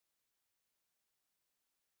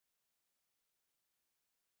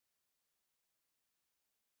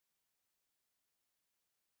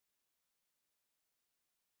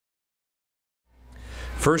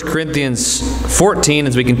1 Corinthians 14,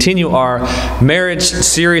 as we continue our marriage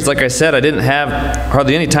series. Like I said, I didn't have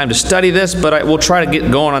hardly any time to study this, but we'll try to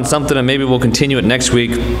get going on something, and maybe we'll continue it next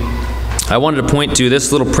week. I wanted to point to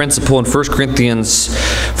this little principle in 1 Corinthians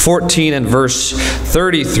 14 and verse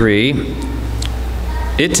 33.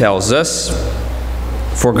 It tells us,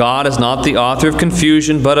 "For God is not the author of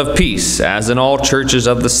confusion, but of peace, as in all churches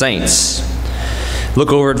of the saints."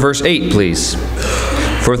 Look over at verse 8, please.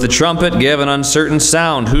 "For if the trumpet give an uncertain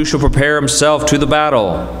sound, who shall prepare himself to the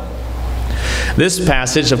battle?" This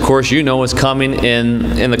passage, of course, you know, is coming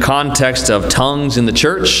in the context of tongues in the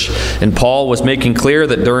church. And Paul was making clear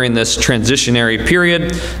that during this transitionary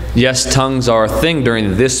period, yes, tongues are a thing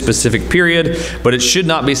during this specific period, but it should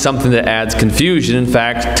not be something that adds confusion. In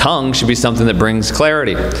fact, tongues should be something that brings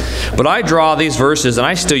clarity. But I draw these verses, and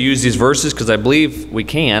I still use these verses because I believe we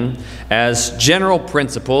can, as general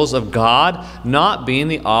principles of God not being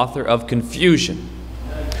the author of confusion.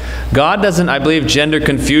 God doesn't, I believe, gender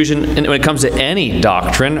confusion when it comes to any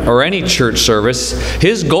doctrine or any church service.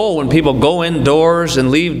 His goal when people go indoors and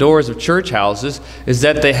leave doors of church houses is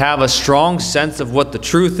that they have a strong sense of what the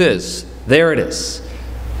truth is. There it is.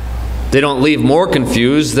 They don't leave more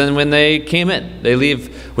confused than when they came in. They leave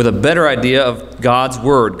with a better idea of God's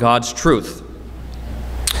Word, God's truth.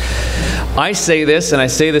 I say this, and I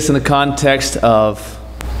say this in the context of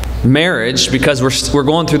marriage, because we're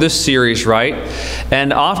going through this series, right?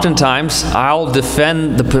 And oftentimes I'll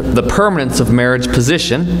defend the permanence of marriage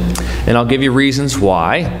position, and I'll give you reasons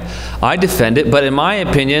why I defend it. But in my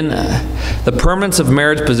opinion, the permanence of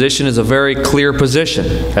marriage position is a very clear position.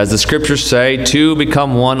 As the scriptures say, two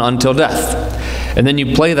become one until death. And then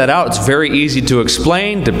you play that out, it's very easy to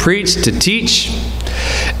explain, to preach, to teach.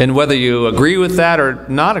 And whether you agree with that or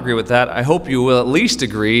not agree with that, I hope you will at least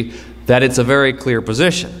agree that it's a very clear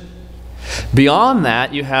position. Beyond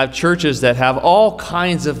that, you have churches that have all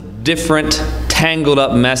kinds of different tangled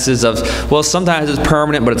up messes of, well, sometimes it's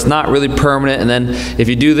permanent, but it's not really permanent. And then if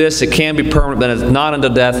you do this, it can be permanent, but it's not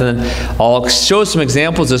until death. And then I'll show some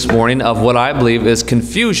examples this morning of what I believe is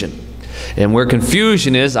confusion. And where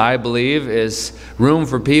confusion is, I believe, is room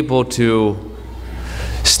for people to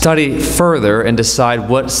study further and decide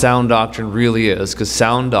what sound doctrine really is, because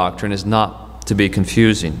sound doctrine is not to be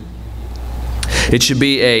confusing. It should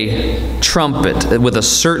be a trumpet with a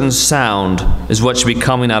certain sound is what should be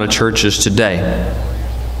coming out of churches today.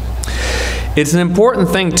 It's an important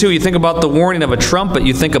thing, too. You think about the warning of a trumpet,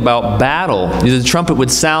 you think about battle. The trumpet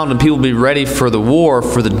would sound and people would be ready for the war,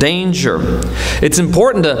 for the danger. It's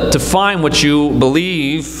important to find what you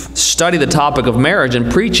believe, study the topic of marriage,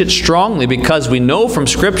 and preach it strongly, because we know from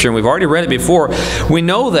Scripture, and we've already read it before, we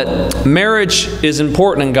know that marriage is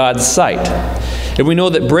important in God's sight. And we know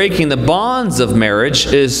that breaking the bonds of marriage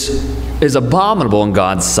is abominable in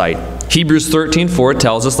God's sight. Hebrews 13:4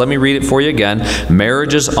 tells us, let me read it for you again,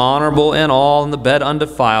 "Marriage is honorable in all, and the bed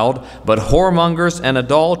undefiled, but whoremongers and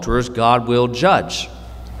adulterers God will judge."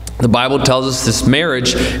 The Bible tells us this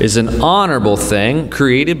marriage is an honorable thing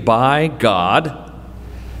created by God.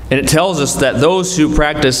 And it tells us that those who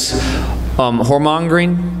practice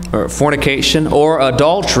whoremongering or fornication or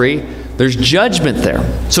adultery, there's judgment there.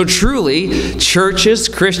 So truly, churches,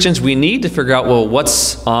 Christians, we need to figure out, well,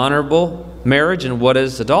 what's honorable marriage and what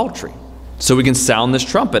is adultery? So we can sound this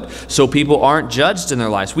trumpet so people aren't judged in their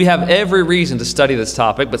lives. We have every reason to study this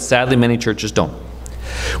topic, but sadly many churches don't.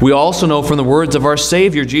 We also know from the words of our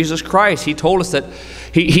Savior, Jesus Christ, He told us that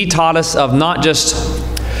He taught us of not just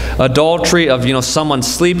adultery of, someone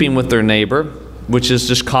sleeping with their neighbor, which is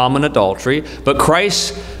just common adultery, but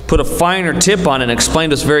Christ put a finer tip on it and explained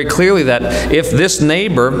to us very clearly that if this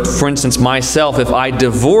neighbor, for instance myself, if I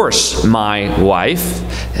divorce my wife,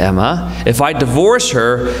 Emma, if I divorce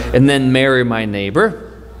her and then marry my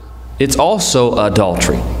neighbor, it's also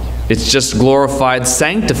adultery. It's just glorified,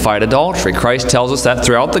 sanctified adultery. Christ tells us that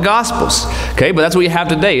throughout the Gospels. Okay, but that's what you have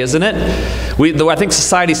today, isn't it? Though I think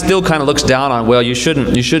society still kind of looks down on, well, you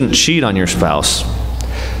shouldn't cheat on your spouse.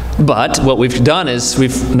 But what we've done is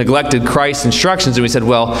we've neglected Christ's instructions, and we said,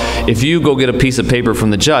 well, if you go get a piece of paper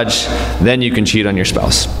from the judge, then you can cheat on your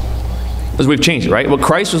spouse. Because we've changed it, right? Well,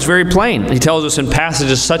 Christ was very plain. He tells us in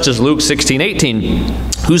passages such as Luke 16:18,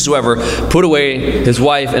 "Whosoever put away his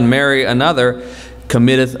wife and marry another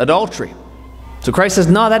committeth adultery." So Christ says,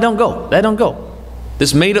 no, that don't go. That don't go.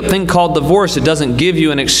 This made-up thing called divorce, it doesn't give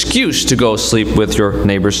you an excuse to go sleep with your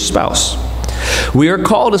neighbor's spouse. We are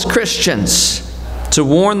called as Christians to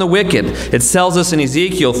warn the wicked. It tells us in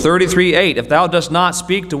Ezekiel 33:8, "If thou dost not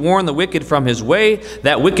speak to warn the wicked from his way,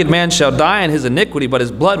 that wicked man shall die in his iniquity, but his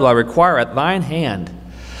blood will I require at thine hand."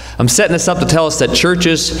 I'm setting this up to tell us that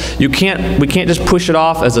churches, we can't just push it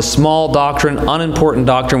off as a small doctrine, unimportant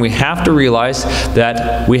doctrine. We have to realize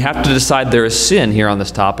that we have to decide there is sin here on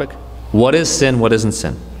this topic. What is sin? What isn't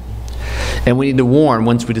sin? And we need to warn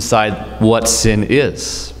once we decide what sin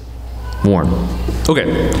is. Warn.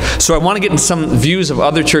 Okay, so I want to get into some views of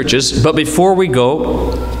other churches, but before we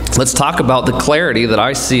go, let's talk about the clarity that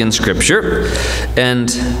I see in Scripture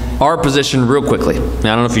and our position real quickly. Now,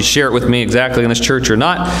 I don't know if you share it with me exactly in this church or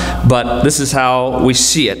not, but this is how we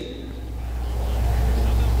see it.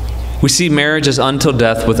 We see marriage as until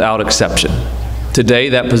death without exception. Today,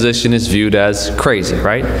 that position is viewed as crazy,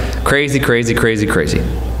 right? Crazy, crazy, crazy, crazy.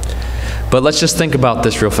 But let's just think about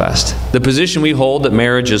this real fast. The position we hold that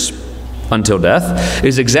marriage is until death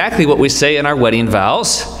is exactly what we say in our wedding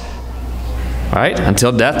vows. Right?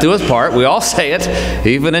 Until death do us part. We all say it,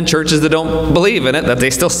 even in churches that don't believe in it, that they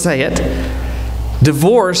still say it.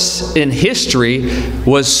 Divorce in history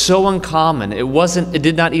was so uncommon. It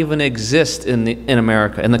did not even exist in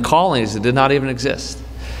America. In the colonies, it did not even exist.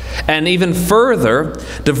 And even further,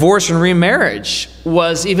 divorce and remarriage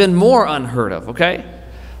was even more unheard of, okay?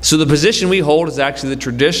 So the position we hold is actually the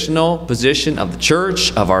traditional position of the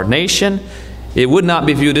church, of our nation. It would not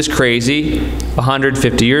be viewed as crazy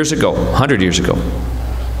 150 years ago, 100 years ago.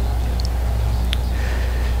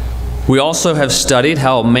 We also have studied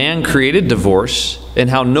how man created divorce and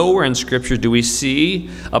how nowhere in Scripture do we see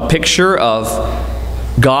a picture of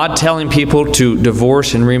God telling people to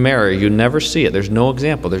divorce and remarry. You never see it. There's no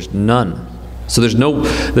example. There's none. So there's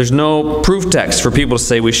no proof text for people to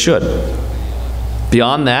say we should.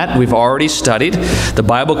 Beyond that, we've already studied. The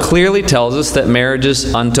Bible clearly tells us that marriage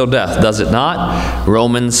is until death, does it not?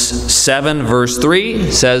 Romans 7 verse 3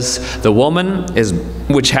 says, the woman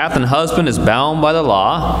which hath an husband is bound by the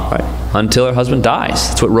law, right, until her husband dies.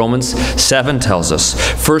 That's what Romans 7 tells us.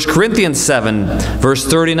 1 Corinthians 7 verse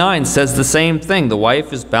 39 says the same thing. The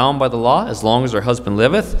wife is bound by the law as long as her husband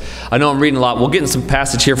liveth. I know I'm reading a lot. We'll get in some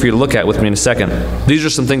passage here for you to look at with me in a second. These are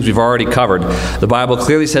some things we've already covered. The Bible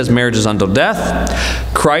clearly says marriage is until death.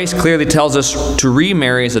 Christ clearly tells us to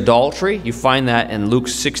remarry is adultery. You find that in Luke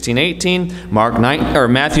 16:18,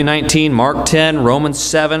 Matthew 19, Mark 10, Romans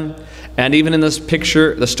 7, and even in this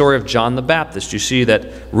picture, the story of John the Baptist, you see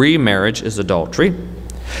that remarriage is adultery.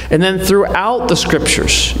 And then throughout the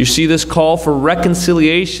Scriptures, you see this call for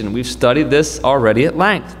reconciliation. We've studied this already at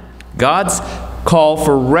length. God's call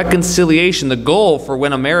for reconciliation, the goal for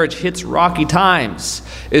when a marriage hits rocky times,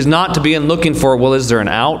 is not to be in looking for, well, is there an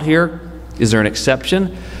out here? Is there an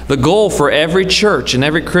exception? The goal for every church and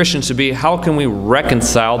every Christian should be, how can we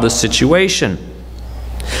reconcile this situation?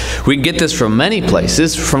 We can get this from many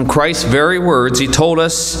places. From Christ's very words, He told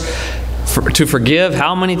us to forgive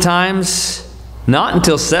how many times? Not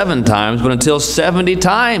until 7 times, but until 70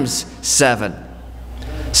 times 7.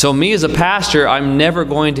 So me as a pastor, I'm never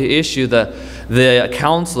going to issue the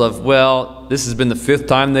counsel of, well, this has been the 5th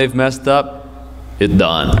time they've messed up. It's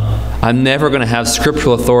done. I'm never going to have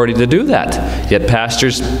scriptural authority to do that. Yet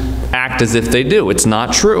pastors act as if they do. It's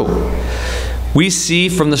not true. We see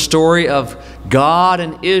from the story of God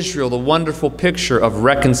and Israel the wonderful picture of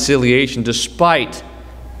reconciliation despite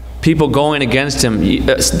people going against Him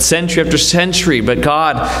century after century, but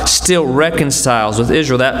God still reconciles with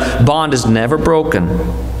Israel. That bond is never broken.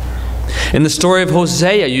 In the story of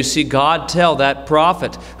Hosea, you see God tell that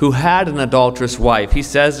prophet who had an adulterous wife. He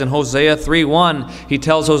says in Hosea 3:1, He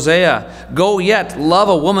tells Hosea, go yet, love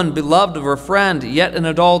a woman beloved of her friend, yet an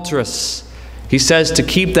adulteress. He says to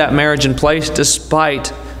keep that marriage in place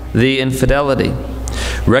despite the infidelity.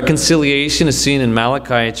 Reconciliation is seen in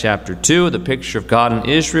Malachi chapter 2, the picture of God and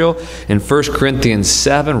Israel. In 1 Corinthians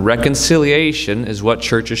 7, reconciliation is what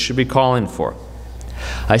churches should be calling for.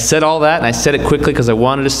 I said all that, and I said it quickly because I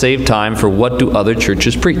wanted to save time for what do other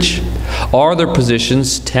churches preach. Are their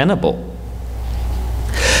positions tenable?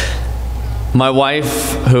 My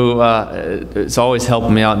wife, who is always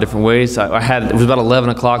helping me out in different ways, it was about 11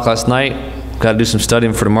 o'clock last night. Got to do some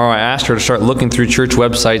studying for tomorrow. I asked her to start looking through church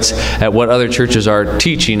websites at what other churches are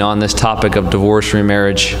teaching on this topic of divorce,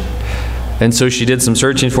 remarriage. And so she did some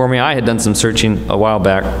searching for me. I had done some searching a while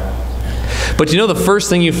back. But you know the first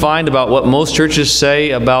thing you find about what most churches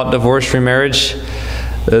say about divorce, remarriage?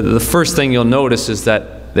 The first thing you'll notice is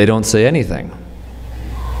that they don't say anything.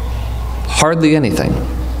 Hardly anything.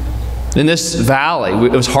 In this valley,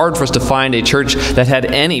 it was hard for us to find a church that had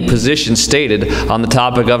any position stated on the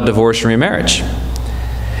topic of divorce and remarriage.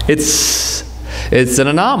 It's an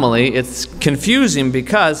anomaly. It's confusing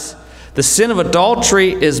because the sin of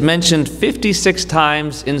adultery is mentioned 56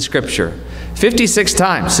 times in Scripture. 56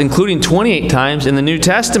 times, including 28 times in the New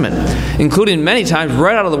Testament, including many times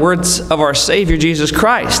right out of the words of our Savior Jesus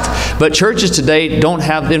Christ. But churches today don't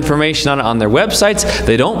have information on it on their websites.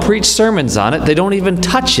 They don't preach sermons on it. They don't even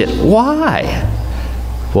touch it. Why?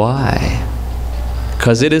 Why?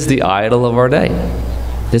 Because it is the idol of our day.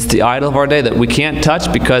 It's the idol of our day that we can't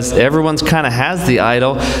touch because everyone's kind of has the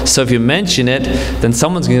idol. So if you mention it, then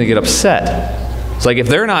someone's going to get upset. It's like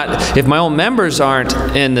if my own members aren't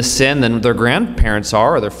in the sin, then their grandparents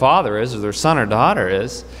are, or their father is, or their son or daughter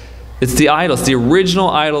is. It's the idol. It's the original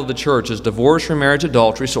idol of the church is divorce, remarriage,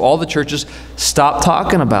 adultery. So all the churches stopped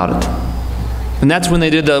talking about it. And that's when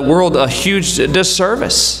they did the world a huge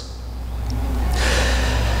disservice.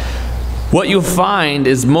 What you'll find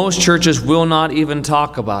is most churches will not even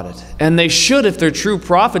talk about it. And they should, if they're true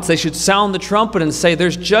prophets, they should sound the trumpet and say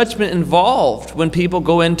there's judgment involved when people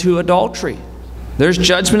go into adultery. There's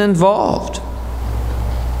judgment involved.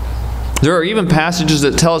 There are even passages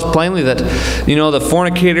that tell us plainly that, the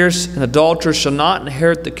fornicators and adulterers shall not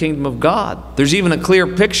inherit the kingdom of God. There's even a clear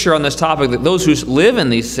picture on this topic that those who live in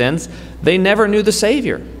these sins, they never knew the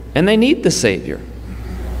Savior. And they need the Savior.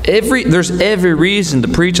 There's every reason to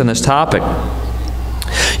preach on this topic.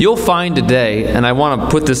 You'll find today, and I want to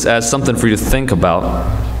put this as something for you to think about,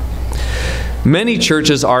 many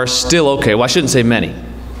churches are still okay. Well, I shouldn't say many.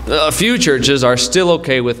 A few churches are still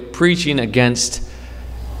okay with preaching against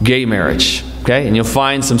gay marriage. Okay? And you'll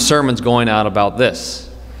find some sermons going out about this.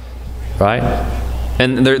 Right?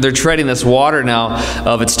 And they're treading this water now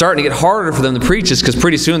of it's starting to get harder for them to preach this because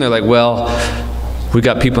pretty soon they're like, well, we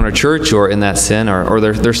got people in our church who are in that sin, or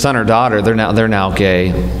their son or daughter, they're now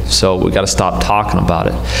gay, so we got to stop talking about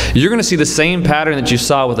it. You're going to see the same pattern that you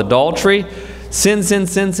saw with adultery. Sin, sin,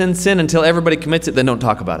 sin, sin, sin, until everybody commits it, then don't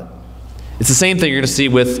talk about it. It's the same thing you're going to see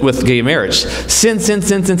with gay marriage. Sin, sin,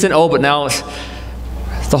 sin, sin, sin. Oh, but now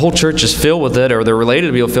the whole church is filled with it, or they're related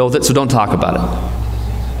to be filled with it, so don't talk about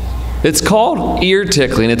it. It's called ear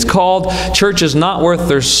tickling. It's called churches not worth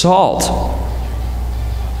their salt.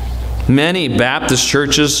 Many Baptist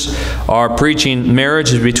churches are preaching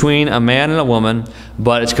marriage is between a man and a woman,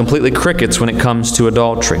 but it's completely crickets when it comes to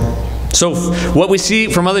adultery. So what we see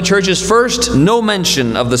from other churches, first, no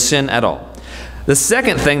mention of the sin at all. The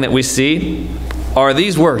second thing that we see are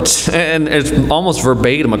these words, and it's almost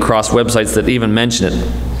verbatim across websites that even mention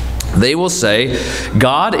it. They will say,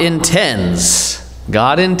 God intends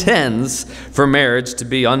for marriage to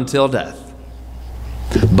be until death.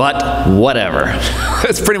 But whatever.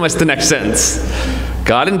 It's pretty much the next sentence.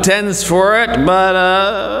 God intends for it,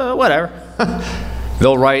 but whatever.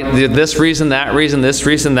 They'll write this reason, that reason, this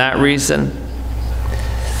reason, that reason.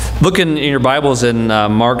 Look in your Bibles in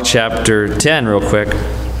Mark chapter 10 real quick.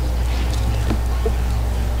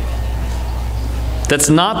 That's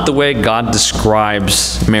not the way God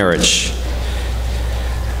describes marriage.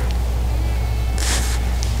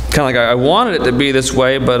 Kind of like I wanted it to be this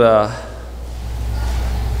way, but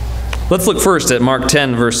let's look first at Mark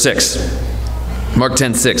 10, verse 6. Mark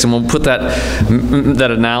 10:6, and we'll put that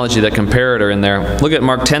analogy, that comparator in there. Look at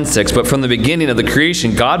Mark 10:6. But from the beginning of the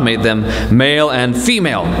creation, God made them male and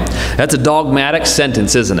female. That's a dogmatic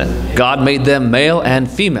sentence, isn't it? God made them male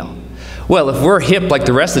and female. Well, if we're hip like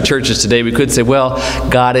the rest of the churches today, we could say, well,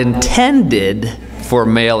 God intended for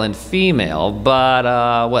male and female,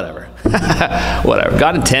 but whatever. Whatever.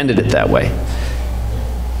 God intended it that way.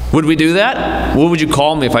 Would we do that? What would you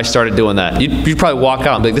call me if I started doing that? You'd probably walk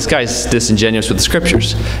out and be like, this guy's disingenuous with the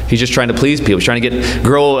scriptures. He's just trying to please people. He's trying to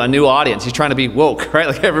grow a new audience. He's trying to be woke, right?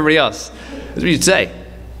 Like everybody else. That's what you'd say.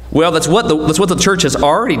 Well, that's what the church has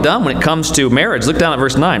already done when it comes to marriage. Look down at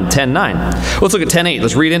verse 9, 10:9. Let's look at 10:8.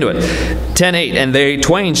 Let's read into it. 10:8, and they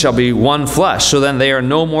twain shall be one flesh. So then they are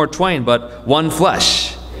no more twain, but one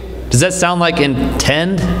flesh. Does that sound like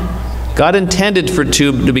intend? God intended for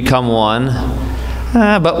two to become one.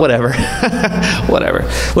 But whatever. Whatever.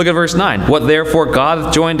 Look at verse 9. What therefore God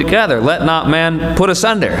hath joined together, let not man put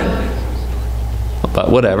asunder. But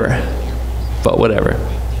whatever. But whatever.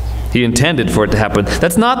 He intended for it to happen.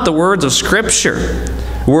 That's not the words of Scripture.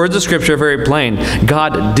 Words of Scripture are very plain.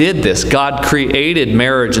 God did this. God created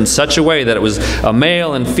marriage in such a way that it was a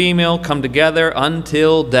male and female come together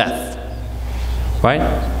until death. Right?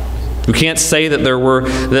 We can't say that there were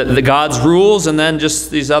the God's rules and then just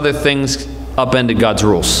these other things upended God's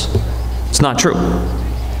rules. It's not true.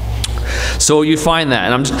 So you find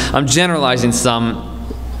that, and I'm generalizing some,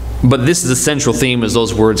 but this is the central theme is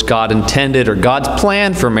those words, God intended, or God's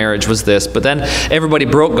plan for marriage was this, but then everybody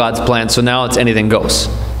broke God's plan, so now it's anything goes.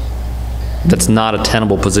 That's not a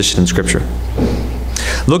tenable position in Scripture.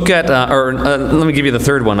 Look at, let me give you the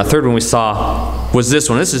third one. The third one we saw was this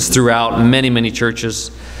one. This is throughout many, many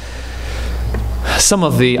churches.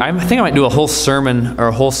 I think I might do a whole sermon or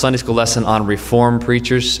a whole Sunday school lesson on Reformed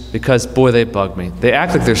preachers, because, boy, they bug me. They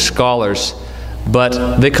act like they're scholars,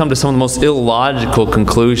 but they come to some of the most illogical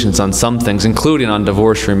conclusions on some things, including on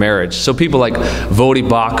divorce remarriage. So people like Vodi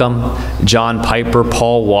Bakum, John Piper,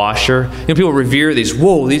 Paul Washer, people revere these.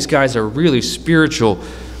 Whoa, these guys are really spiritual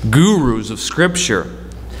gurus of Scripture.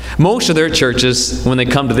 Most of their churches, when they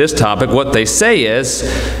come to this topic, what they say is,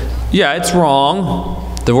 yeah, it's wrong.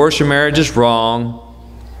 Divorce remarriage is wrong,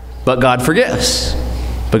 but God forgives.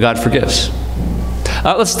 But God forgives.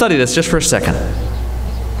 Let's study this just for a second.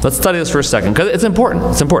 Let's study this for a second, because it's important.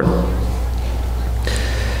 It's important.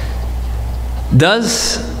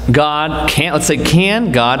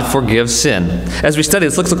 Can God forgive sin? As we study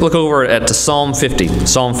this, let's look over at Psalm 50.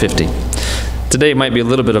 Psalm 50. Today might be a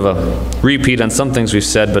little bit of a repeat on some things we've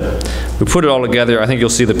said, but we put it all together. I think you'll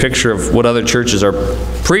see the picture of what other churches are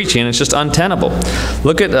preaching. It's just untenable.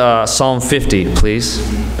 Look at Psalm 50, please.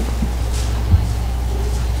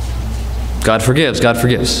 God forgives. God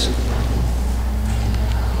forgives.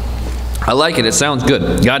 I like it. It sounds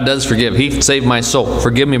good. God does forgive. He saved my soul.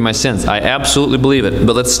 Forgive me my sins. I absolutely believe it.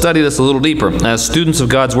 But let's study this a little deeper as students of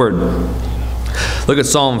God's Word. Look at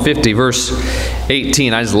Psalm 50, verse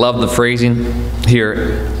 18. I just love the phrasing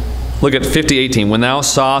here. Look at 50:18. When thou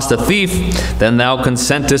sawest a thief, then thou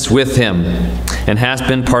consentest with him, and hast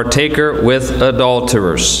been partaker with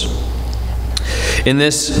adulterers. In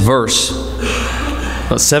this verse,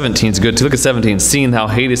 17 is good too. Look at 17. Seeing thou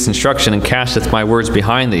hatest instruction and casteth my words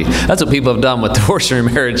behind thee. That's what people have done with divorce and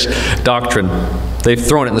remarriage doctrine. They've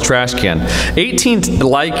thrown it in the trash can. 18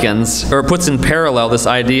 likens, or puts in parallel, this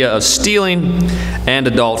idea of stealing and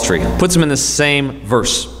adultery. Puts them in the same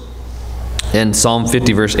verse in Psalm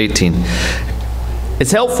 50, verse 18.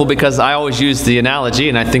 It's helpful because I always use the analogy,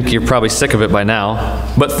 and I think you're probably sick of it by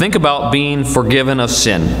now, but think about being forgiven of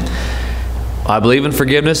sin. I believe in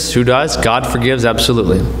forgiveness. Who does? God forgives,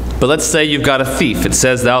 absolutely. But let's say you've got a thief. It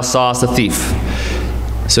says, thou sawest a thief.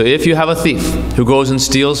 So if you have a thief who goes and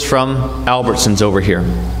steals from Albertsons over here,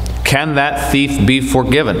 can that thief be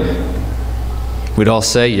forgiven? We'd all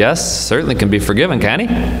say, yes, certainly can be forgiven, can he?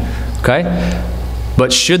 Okay.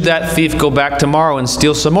 But should that thief go back tomorrow and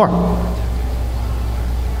steal some more?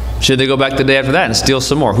 Should they go back the day after that and steal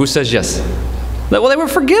some more? Who says yes? Well, they were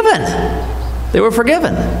forgiven. They were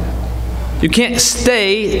forgiven. You can't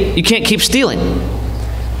keep stealing.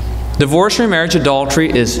 Divorce, remarriage, adultery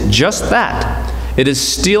is just that. It is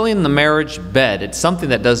stealing the marriage bed. It's something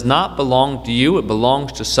that does not belong to you. It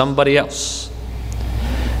belongs to somebody else.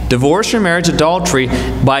 Divorce, remarriage, adultery,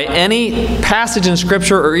 by any passage in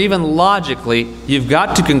Scripture or even logically, you've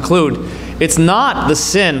got to conclude it's not the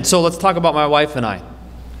sin. So let's talk about my wife and I.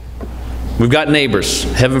 We've got neighbors.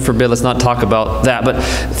 Heaven forbid, let's not talk about that, but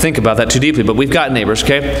think about that too deeply. But we've got neighbors,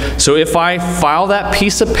 okay? So if I file that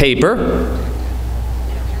piece of paper,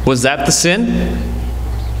 was that the sin?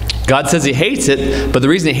 God says He hates it, but the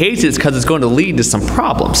reason He hates it is because it's going to lead to some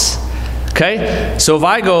problems. Okay? So if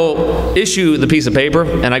I go issue the piece of paper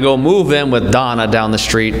and I go move in with Donna down the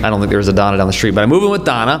street, I don't think there's a Donna down the street, but I move in with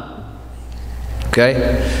Donna.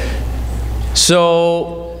 Okay?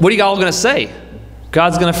 So what are you all going to say?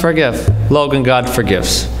 God's going to forgive. Logan, God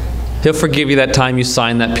forgives. He'll forgive you that time you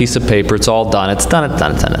signed that piece of paper. It's all done. It's done. It's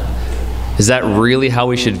done. It's done. Is that really how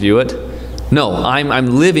we should view it? No, I'm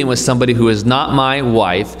living with somebody who is not my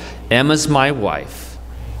wife. Emma's my wife.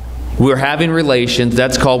 We're having relations.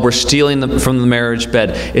 That's called we're stealing from the marriage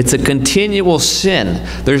bed. It's a continual sin.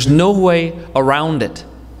 There's no way around it.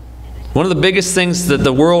 One of the biggest things that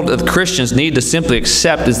the world of Christians need to simply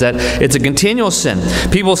accept is that it's a continual sin.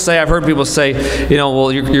 People say, I've heard people say, you know,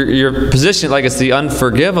 well, your position like it's the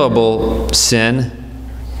unforgivable sin.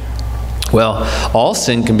 Well, all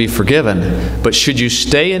sin can be forgiven, but should you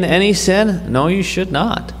stay in any sin? No, you should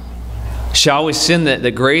not. Shall we sin that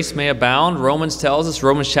grace may abound? Romans tells us,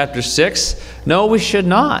 Romans chapter 6. No, we should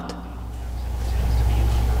not.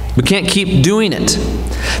 We can't keep doing it.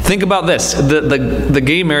 Think about this. The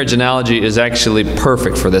gay marriage analogy is actually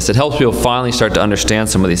perfect for this. It helps people finally start to understand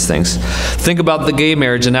some of these things. Think about the gay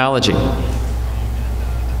marriage analogy.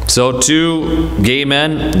 So two gay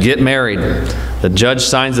men get married. The judge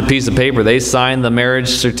signs a piece of paper. They sign the marriage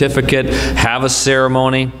certificate, have a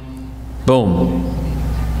ceremony. Boom.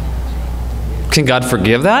 Can God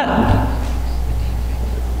forgive that?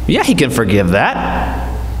 Yeah, He can forgive that.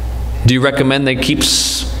 Do you recommend they keep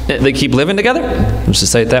living together? Let's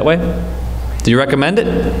just say it that way. Do you recommend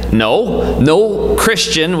it? No. No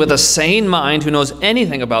Christian with a sane mind who knows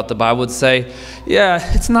anything about the Bible would say,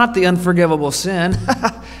 yeah, it's not the unforgivable sin.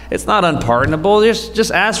 It's not unpardonable.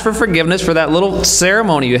 Just ask for forgiveness for that little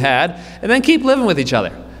ceremony you had and then keep living with each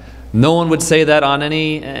other. No one would say that on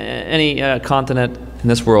any continent in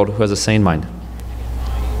this world who has a sane mind.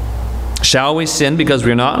 Shall we sin because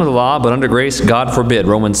we are not under the law, but under grace? God forbid.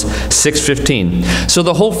 Romans 6:15. So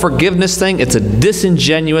the whole forgiveness thing, it's a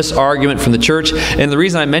disingenuous argument from the church. And the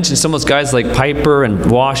reason I mentioned some of those guys like Piper and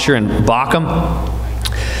Washer and Bauckham,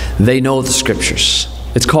 they know the Scriptures.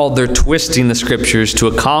 It's called they're twisting the Scriptures to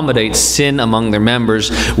accommodate sin among their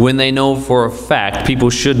members when they know for a fact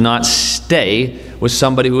people should not stay with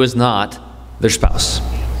somebody who is not their spouse.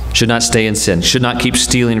 Should not stay in sin. Should not keep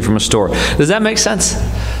stealing from a store. Does that make sense?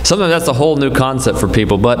 Sometimes that's a whole new concept for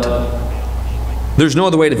people, but there's no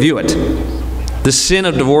other way to view it. The sin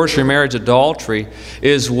of divorce, remarriage, adultery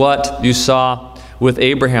is what you saw with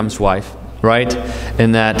Abraham's wife, right?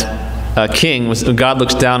 In that king, God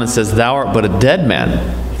looks down and says, "Thou art but a dead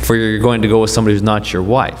man, for you're going to go with somebody who's not your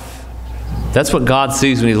wife." That's what God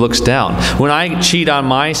sees when He looks down. When I cheat on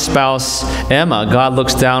my spouse, Emma, God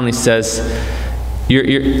looks down and He says,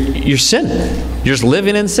 You're sin. You're just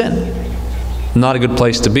living in sin. Not a good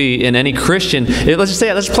place to be. In any Christian,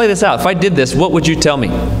 let's play this out. If I did this, what would you tell me?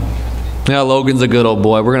 Yeah, Logan's a good old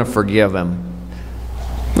boy. We're going to forgive him.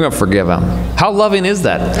 We're going to forgive him. How loving is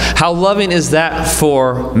that? How loving is that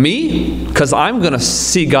for me? Because I'm going to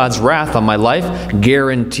see God's wrath on my life,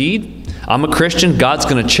 guaranteed. I'm a Christian. God's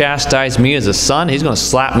going to chastise me as a son. He's going to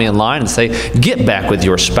slap me in line and say, "Get back with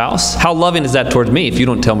your spouse." How loving is that towards me if you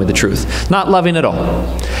don't tell me the truth? Not loving at all.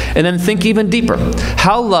 And then think even deeper.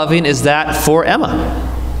 How loving is that for Emma?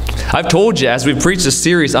 I've told you, as we've preached this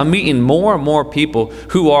series, I'm meeting more and more people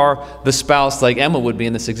who are the spouse like Emma would be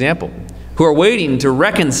in this example, who are waiting to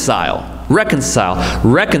reconcile.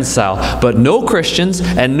 But no Christians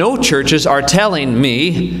and no churches are telling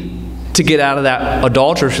me to get out of that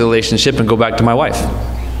adulterous relationship and go back to my wife.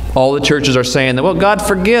 All the churches are saying that, well, God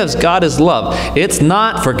forgives, God is love. It's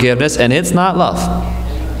not forgiveness and it's not love.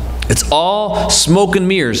 It's all smoke and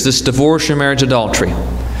mirrors, this divorce, remarriage, adultery.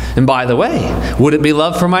 And by the way, would it be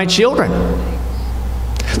love for my children?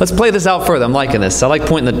 Let's play this out further. I'm liking this. I like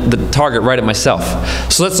pointing the target right at myself.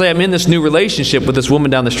 So let's say I'm in this new relationship with this woman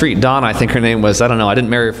down the street. Donna, I think her name was. I don't know. I didn't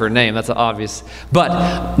marry her for her name. That's obvious.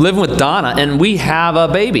 But living with Donna, and we have a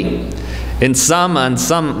baby.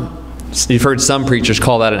 You've heard some preachers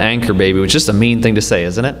call that an anchor baby, which is just a mean thing to say,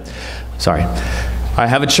 isn't it? Sorry. I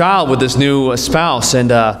have a child with this new spouse and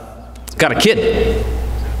got a kid.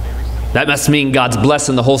 That must mean God's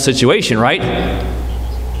blessing the whole situation, right?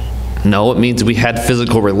 No, it means we had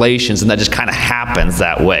physical relations, and that just kind of happens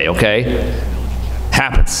that way, okay?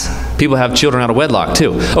 Happens. People have children out of wedlock,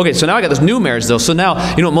 too. Okay, so now I got this new marriage, though. So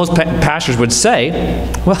now, you know what most pastors would say?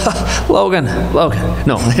 Well, Logan.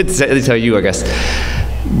 No, they tell you, I guess.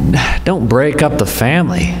 Don't break up the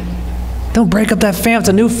family. Don't break up that family. It's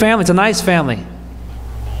a new family. It's a nice family.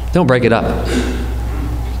 Don't break it up.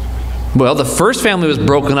 Well, the first family was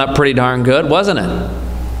broken up pretty darn good, wasn't it?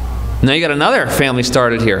 Now you got another family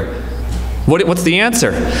started here. What's the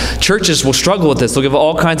answer? Churches will struggle with this. They'll give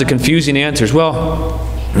all kinds of confusing answers. Well,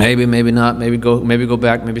 maybe, maybe not. Maybe go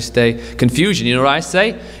back. Maybe stay. Confusion. You know what I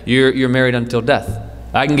say? You're married until death.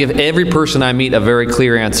 I can give every person I meet a very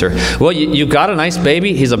clear answer. Well, you got a nice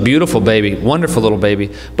baby. He's a beautiful baby, wonderful little baby.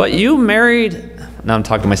 But you married. Now I'm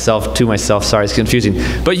talking to myself. Sorry, it's confusing.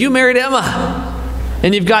 But you married Emma.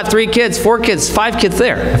 And you've got 3 kids, 4 kids, 5 kids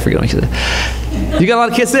there. I forget what I said. You got a lot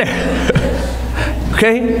of kids there.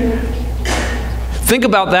 Okay? Think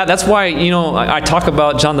about that. That's why, I talk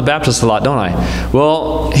about John the Baptist a lot, don't I?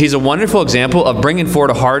 Well, he's a wonderful example of bringing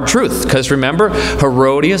forward a hard truth. Because remember,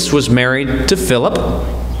 Herodias was married to Philip.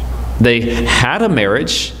 They had a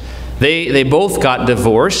marriage. They both got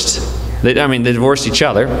divorced. They divorced each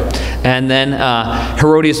other. And then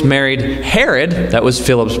Herodias married Herod. That was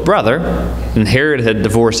Philip's brother. And Herod had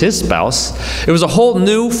divorced his spouse. It was a whole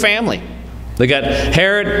new family. They got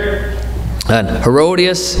Herod and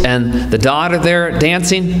Herodias and the daughter there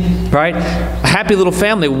dancing, right? A happy little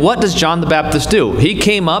family. What does John the Baptist do? He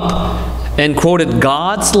came up and quoted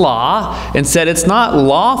God's law and said, it's not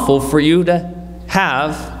lawful for you to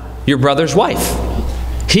have your brother's wife.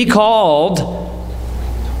 He called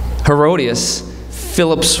Herodias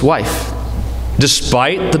Philip's wife.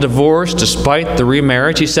 Despite the divorce, despite the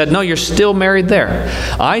remarriage, he said, no, you're still married there.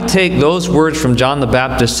 I take those words from John the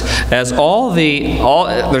Baptist as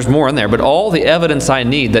there's more in there, but all the evidence I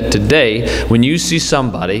need that today, when you see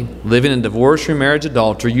somebody living in divorce, remarriage,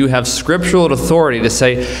 adultery, you have scriptural authority to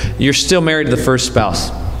say, you're still married to the first spouse.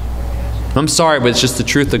 I'm sorry, but it's just the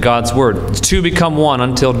truth of God's word. It's 2 become 1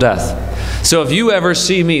 until death. So if you ever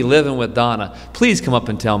see me living with Donna, please come up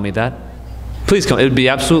and tell me that. Please come. It would be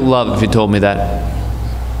absolute love if you told me that.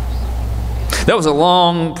 That was a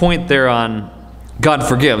long point there on God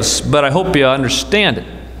forgives, but I hope you understand it.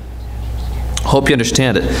 Hope you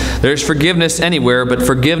understand it. There's forgiveness anywhere, but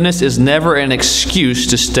forgiveness is never an excuse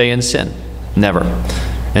to stay in sin. Never.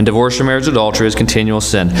 And divorce, remarriage, adultery is continual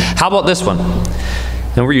sin. How about this one?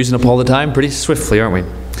 And we're using it up all the time pretty swiftly, aren't we?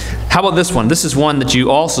 How about this one? This is one that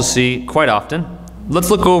you also see quite often. Let's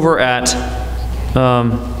look over at,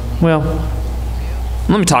 well,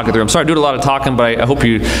 let me talk it through. I'm sorry I do a lot of talking, but I hope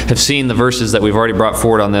you have seen the verses that we've already brought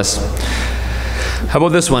forward on this. How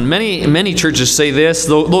about this one? Many churches say this.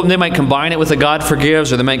 They might combine it with a God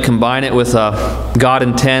forgives, or they might combine it with a God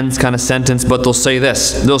intends kind of sentence, but they'll say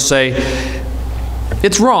this. They'll say,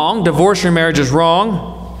 it's wrong, divorce or marriage is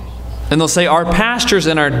wrong, and they'll say our pastors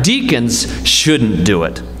and our deacons shouldn't do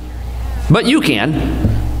it. But you can.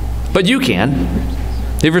 But you can.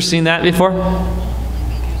 You ever seen that before?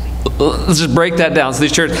 Let's just break that down.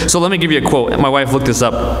 So let me give you a quote. My wife looked this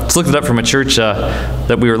up. Let's look it up from a church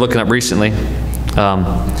that we were looking up recently.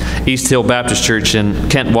 East Hill Baptist Church in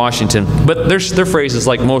Kent, Washington. But their phrase is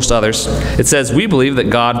like most others. It says, we believe that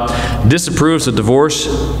God disapproves of divorce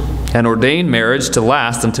and ordained marriage to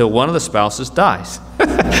last until one of the spouses dies.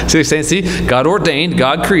 So you're saying, see, God ordained,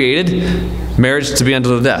 God created marriage to be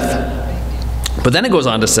unto the death. But then it goes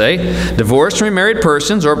on to say, divorced and remarried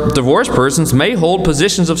persons or divorced persons may hold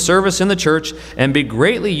positions of service in the church and be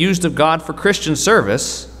greatly used of God for Christian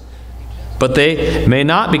service, but they may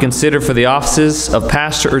not be considered for the offices of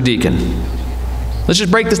pastor or deacon. Let's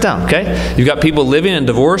just break this down, okay? You've got people living in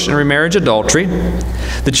divorce and remarriage adultery.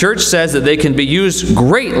 The church says that they can be used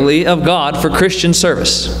greatly of God for Christian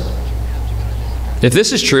service. If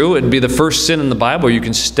this is true, it'd be the first sin in the Bible. You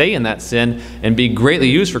can stay in that sin and be greatly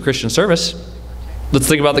used for Christian service. Let's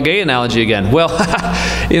think about the gay analogy again. Well,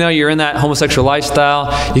 you know, you're in that homosexual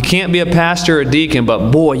lifestyle. You can't be a pastor or a deacon,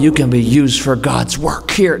 but boy, you can be used for God's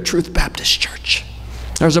work here at Truth Baptist Church.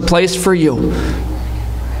 There's a place for you.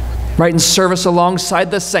 Right in service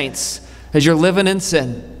alongside the saints as you're living in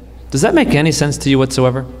sin. Does that make any sense to you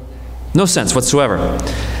whatsoever? No sense whatsoever.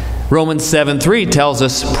 Romans 7:3 tells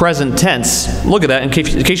us present tense. Look at that. In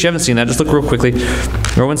case you haven't seen that, just look real quickly.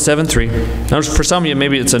 Romans 7:3. Now, for some of you,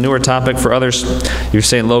 maybe it's a newer topic. For others, you're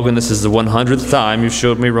saying, Logan, this is the 100th time you've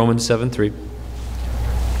showed me Romans 7:3.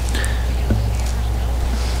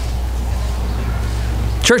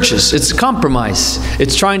 Churches, it's compromise.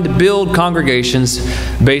 It's trying to build congregations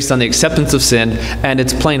based on the acceptance of sin, and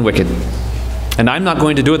it's plain wicked. And I'm not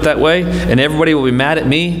going to do it that way, and everybody will be mad at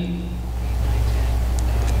me.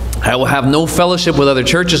 I will have no fellowship with other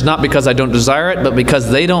churches, not because I don't desire it, but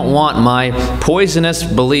because they don't want my poisonous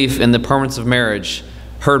belief in the permanence of marriage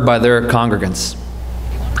heard by their congregants.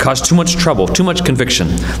 Cause too much trouble, too much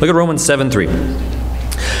conviction. Look at Romans 7:3.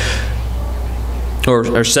 Or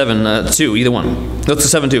 7:2, either one. Look to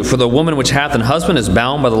 7:2. For the woman which hath an husband is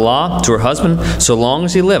bound by the law to her husband so long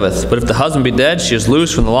as he liveth. But if the husband be dead, she is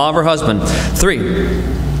loosed from the law of her husband. 3.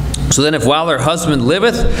 So then if while her husband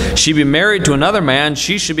liveth, she be married to another man,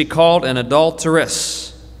 she should be called an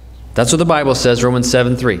adulteress. That's what the Bible says, Romans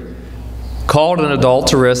 7:3. Called an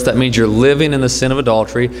adulteress, that means you're living in the sin of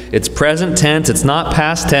adultery. It's present tense, it's not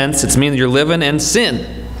past tense, it's meaning you're living in sin.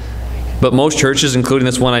 But most churches, including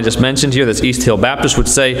this one I just mentioned here, that's East Hill Baptist, would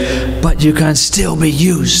say, but you can still be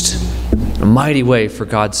used in a mighty way for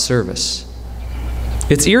God's service.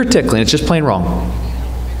 It's ear-tickling, it's just plain wrong.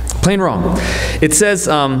 Plain wrong. It says,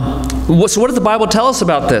 so what does the Bible tell us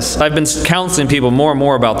about this? I've been counseling people more and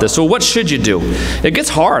more about this. So what should you do? It gets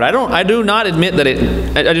hard. I do not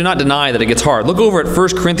deny that it gets hard. Look over at 1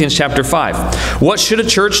 Corinthians chapter 5. What should a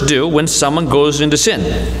church do when someone goes into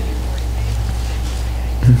sin?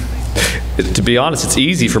 To be honest, it's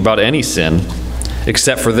easy for about any sin,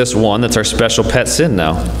 except for this one that's our special pet sin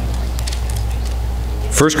now.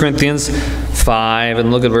 1 Corinthians 5,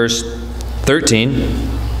 and look at verse 13.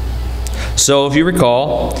 So if you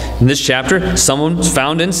recall, in this chapter, someone's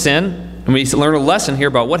found in sin, and we learn a lesson here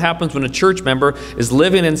about what happens when a church member is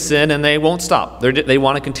living in sin and they won't stop. They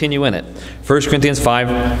want to continue in it. 1 Corinthians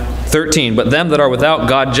 5:13. But them that are without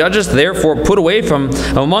God judgeth, therefore put away from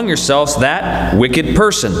among yourselves that wicked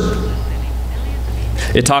person.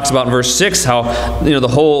 It talks about in verse 6 how the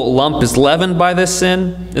whole lump is leavened by this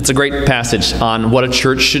sin. It's a great passage on what a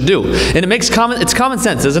church should do. And it's common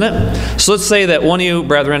sense, isn't it? So let's say that one of you,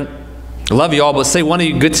 brethren, I love you all, but say one of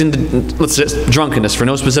you gets into, let's just, drunkenness for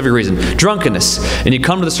no specific reason. Drunkenness. And you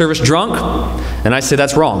come to the service drunk, and I say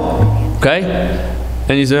that's wrong. Okay?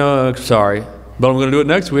 And you say, oh, sorry, but I'm going to do it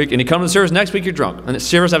next week. And you come to the service next week, you're drunk. And the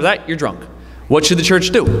service after that, you're drunk. What should the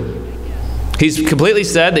church do? He's completely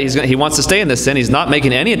said that he wants to stay in this sin. He's not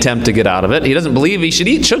making any attempt to get out of it. He doesn't believe he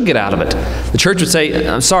should get out of it. The church would say,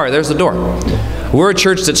 I'm sorry, there's the door. We're a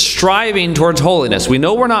church that's striving towards holiness. We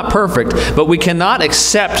know we're not perfect, but we cannot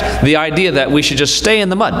accept the idea that we should just stay in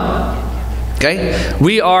the mud. Okay?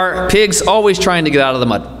 We are pigs always trying to get out of the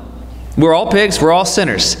mud. We're all pigs, we're all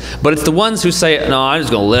sinners. But it's the ones who say, no, I'm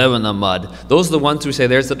just going to live in the mud. Those are the ones who say,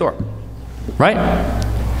 there's the door. Right?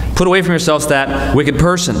 Put away from yourselves that wicked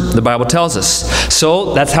person, the Bible tells us.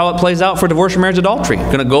 So that's how it plays out for divorce, marriage, adultery.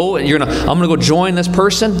 I'm going to go join this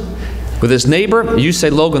person with this neighbor. You say,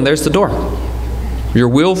 Logan, there's the door. You're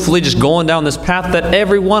willfully just going down this path that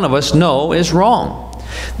every one of us know is wrong.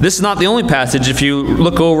 This is not the only passage. If you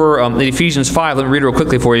look over Ephesians 5, let me read it real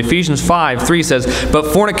quickly for you. Ephesians 5:3 says,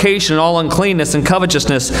 but fornication and all uncleanness and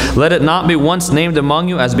covetousness, let it not be once named among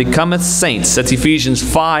you as becometh saints. That's Ephesians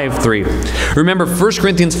 5:3. Remember, 1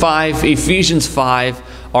 Corinthians 5, Ephesians 5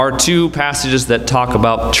 are two passages that talk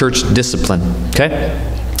about church discipline. Okay?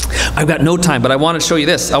 I've got no time, but I want to show you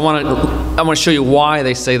this. I want to show you why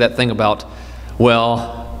they say that thing about,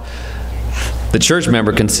 well, the church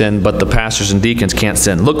member can sin, but the pastors and deacons can't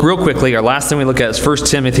sin. Look real quickly. Our last thing we look at is 1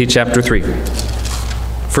 Timothy chapter 3.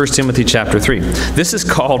 1 Timothy chapter 3. This is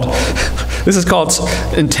called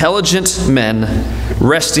intelligent men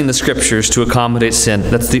wresting the scriptures to accommodate sin.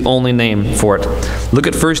 That's the only name for it. Look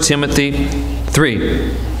at 1 Timothy 3.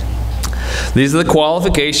 These are the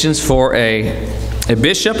qualifications for a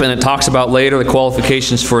bishop, and it talks about later the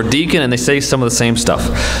qualifications for a deacon, and they say some of the same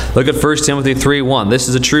stuff. Look at 1 Timothy 3:1. This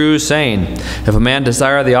is a true saying. If a man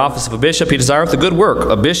desire the office of a bishop, he desireth a good work.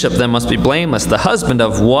 A bishop then must be blameless, the husband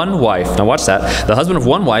of one wife. Now watch that. The husband of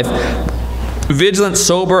one wife, vigilant,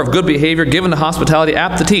 sober, of good behavior, given to hospitality,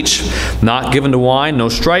 apt to teach, not given to wine, no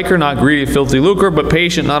striker, not greedy of filthy lucre, but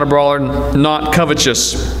patient, not a brawler, not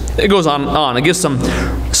covetous. It goes on and on. It gives some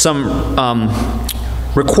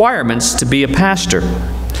requirements to be a pastor.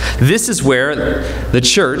 This is where the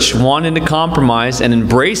church, wanting to compromise and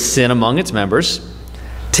embrace sin among its members,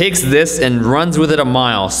 takes this and runs with it a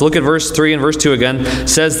mile. So look at verse 3 and verse 2 again. It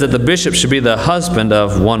says that the bishop should be the husband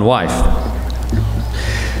of one wife.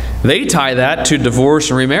 They tie that to divorce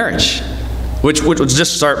and remarriage, which we'll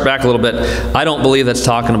just start back a little bit. I don't believe that's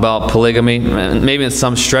talking about polygamy. Maybe in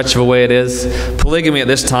some stretch of a way it is. Polygamy at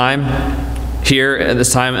this time, here at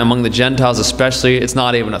this time among the Gentiles especially, it's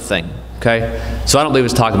not even a thing. Okay? So I don't believe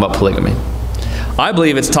it's talking about polygamy. I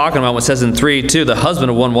believe it's talking about what it says in 3:2, the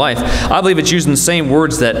husband of one wife. I believe it's using the same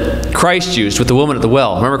words that Christ used with the woman at the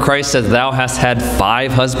well. Remember, Christ said, thou hast had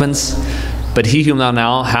 5 husbands, but he whom thou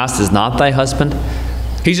now hast is not thy husband.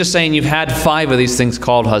 He's just saying you've had 5 of these things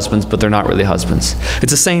called husbands, but they're not really husbands.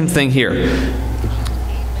 It's the same thing here.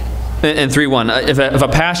 In 3:1, if a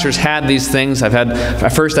pastor's had these things,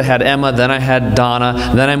 first I had Emma, then I had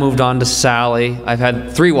Donna, then I moved on to Sally. I've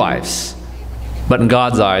had 3 wives, but in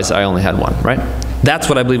God's eyes, I only had 1, right? That's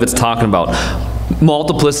what I believe it's talking about.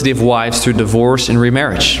 Multiplicity of wives through divorce and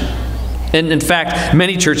remarriage. And in fact,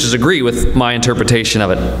 many churches agree with my interpretation of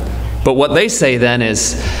it. But what they say then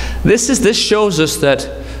is, this shows us that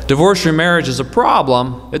divorce and remarriage is a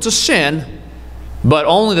problem, it's a sin, but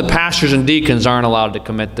only the pastors and deacons aren't allowed to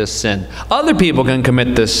commit this sin. Other people can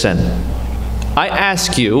commit this sin. I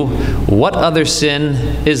ask you, what other sin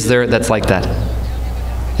is there that's like that?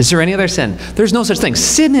 Is there any other sin? There's no such thing.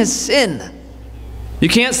 Sin is sin. You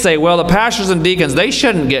can't say, well, the pastors and deacons, they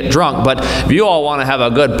shouldn't get drunk, but if you all want to have a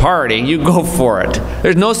good party, you go for it.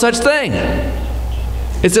 There's no such thing.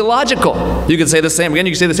 It's illogical. You can say the same again.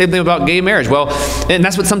 You can say the same thing about gay marriage. Well, and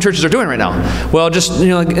that's what some churches are doing right now. Well, just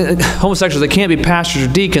homosexuals, they can't be pastors or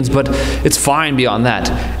deacons, but it's fine beyond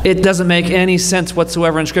that. It doesn't make any sense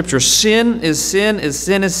whatsoever in Scripture. Sin is sin is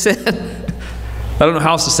sin is sin. I don't know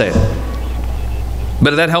how else to say it.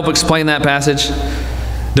 But did that help explain that passage?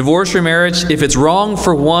 Divorce or marriage, if it's wrong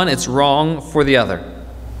for one, it's wrong for the other.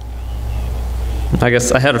 I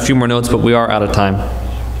guess I had a few more notes, but we are out of time.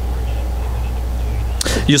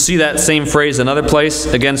 You'll see that same phrase another place.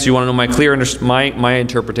 Again, so you want to know my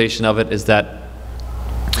interpretation of it is that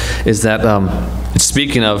it's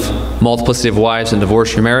speaking of multiplicity of wives and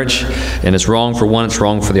divorce or marriage, and it's wrong for one, it's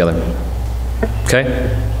wrong for the other.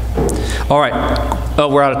 Okay? All right. Oh,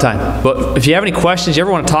 we're out of time. But if you have any questions, you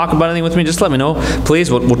ever want to talk about anything with me, just let me know. Please,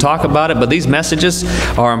 we'll talk about it. But these messages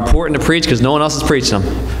are important to preach because no one else is preaching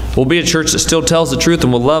them. We'll be a church that still tells the truth,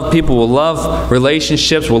 and we'll love people, we'll love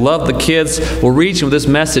relationships, we'll love the kids. We'll reach them with this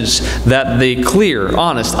message that the clear,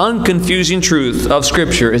 honest, unconfusing truth of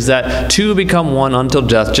Scripture is that two become one until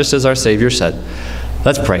death, just as our Savior said.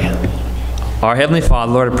 Let's pray. Our Heavenly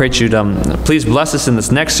Father, Lord, I pray that you'd please bless us in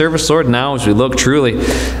this next service, Lord, now as we look truly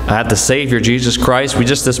at the Savior, Jesus Christ. We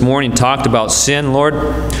just this morning talked about sin, Lord.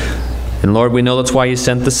 And Lord, we know that's why you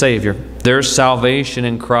sent the Savior. There's salvation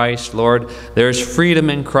in Christ, Lord. There's freedom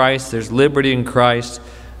in Christ. There's liberty in Christ.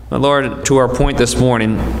 But Lord, to our point this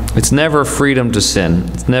morning, it's never freedom to sin.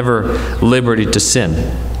 It's never liberty to sin.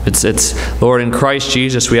 It's Lord, in Christ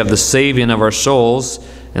Jesus, we have the saving of our souls.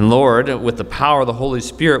 And Lord, with the power of the Holy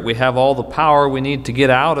Spirit, we have all the power we need to get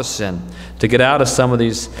out of sin, to get out of some of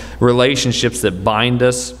these relationships that bind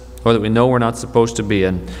us or that we know we're not supposed to be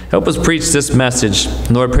in. Help us preach this message.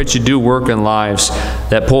 Lord, pray that you do work in lives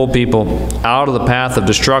that pull people out of the path of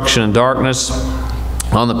destruction and darkness,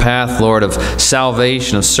 on the path, Lord, of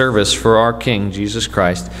salvation, of service for our King, Jesus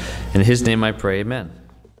Christ. In His name I pray, amen.